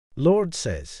Lord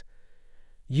says,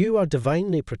 "You are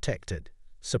divinely protected,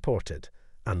 supported,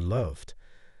 and loved.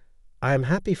 I am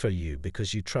happy for you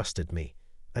because you trusted me,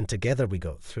 and together we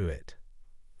got through it.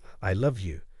 I love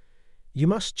you. You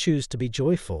must choose to be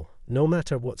joyful, no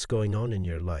matter what's going on in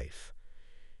your life.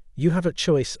 You have a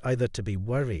choice either to be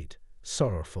worried,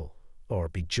 sorrowful, or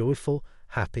be joyful,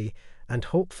 happy, and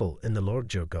hopeful in the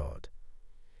Lord your God.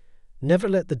 Never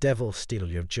let the devil steal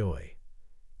your joy.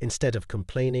 Instead of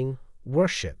complaining,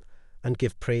 worship and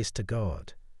give praise to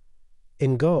God.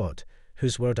 In God,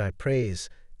 whose word I praise,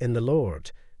 in the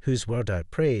Lord, whose word I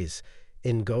praise,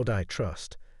 in God I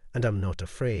trust, and am not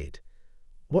afraid.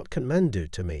 What can man do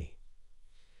to me?"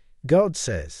 God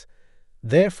says,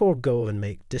 "Therefore go and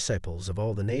make disciples of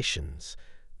all the nations,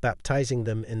 baptizing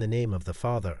them in the name of the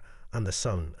Father, and the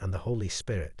Son, and the Holy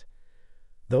Spirit.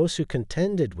 Those who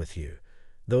contended with you,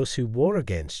 those who war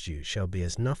against you, shall be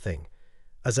as nothing,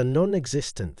 as a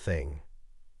non-existent thing.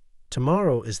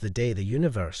 Tomorrow is the day the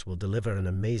universe will deliver an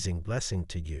amazing blessing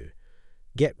to you.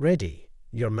 Get ready,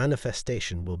 your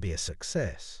manifestation will be a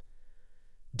success.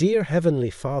 Dear Heavenly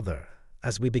Father,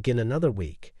 as we begin another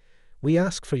week, we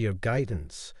ask for your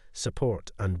guidance,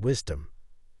 support, and wisdom.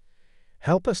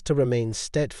 Help us to remain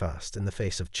steadfast in the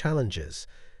face of challenges,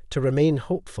 to remain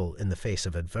hopeful in the face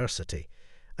of adversity,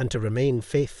 and to remain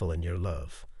faithful in your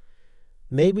love.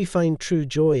 May we find true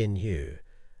joy in you,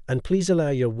 and please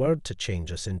allow your word to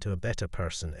change us into a better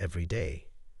person every day.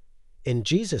 In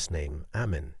Jesus' name,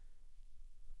 Amen.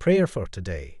 Prayer for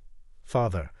today.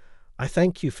 Father, I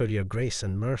thank you for your grace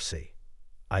and mercy.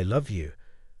 I love you,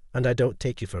 and I don't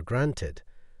take you for granted.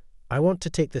 I want to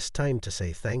take this time to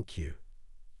say thank you.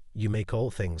 You make all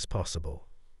things possible.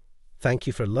 Thank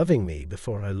you for loving me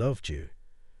before I loved you.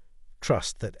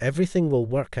 Trust that everything will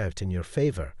work out in your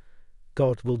favor.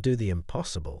 God will do the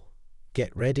impossible.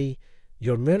 Get ready.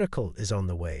 Your miracle is on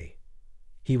the way.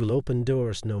 He will open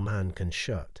doors no man can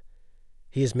shut.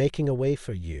 He is making a way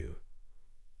for you.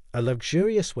 A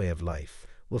luxurious way of life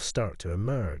will start to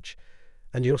emerge,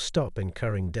 and you'll stop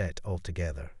incurring debt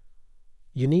altogether.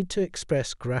 You need to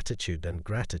express gratitude and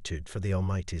gratitude for the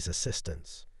Almighty's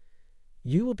assistance.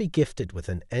 You will be gifted with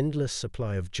an endless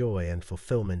supply of joy and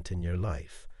fulfillment in your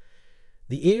life.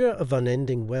 The era of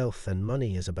unending wealth and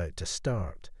money is about to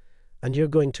start, and you're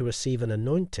going to receive an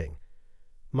anointing.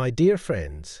 My dear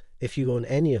friends, if you own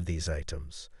any of these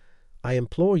items, I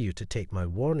implore you to take my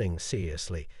warning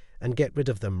seriously and get rid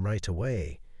of them right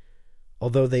away.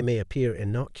 Although they may appear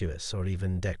innocuous or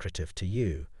even decorative to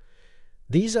you,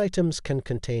 these items can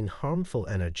contain harmful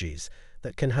energies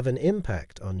that can have an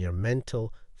impact on your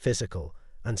mental, physical,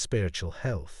 and spiritual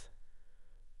health.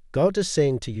 God is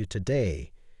saying to you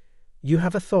today, you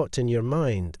have a thought in your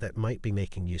mind that might be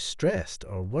making you stressed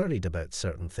or worried about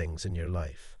certain things in your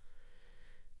life.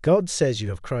 God says you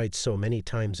have cried so many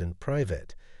times in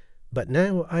private, but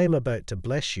now I am about to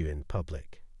bless you in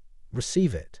public.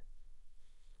 Receive it.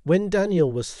 When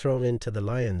Daniel was thrown into the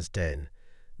lion's den,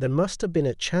 there must have been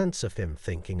a chance of him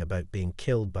thinking about being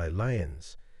killed by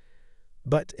lions.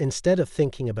 But instead of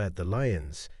thinking about the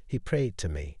lions, he prayed to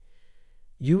me.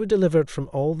 You were delivered from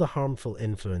all the harmful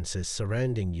influences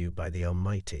surrounding you by the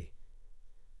Almighty.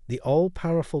 The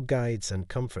all-powerful guides and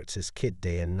comforts his kid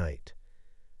day and night.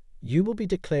 You will be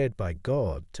declared by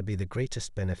God to be the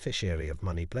greatest beneficiary of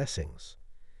money blessings.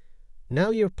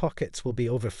 Now your pockets will be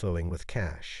overflowing with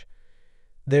cash.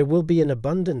 There will be an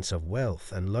abundance of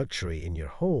wealth and luxury in your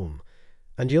home,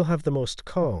 and you'll have the most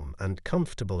calm and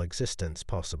comfortable existence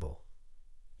possible.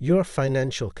 Your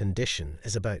financial condition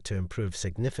is about to improve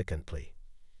significantly.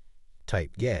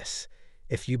 Type yes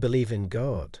if you believe in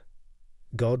God.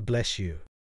 God bless you.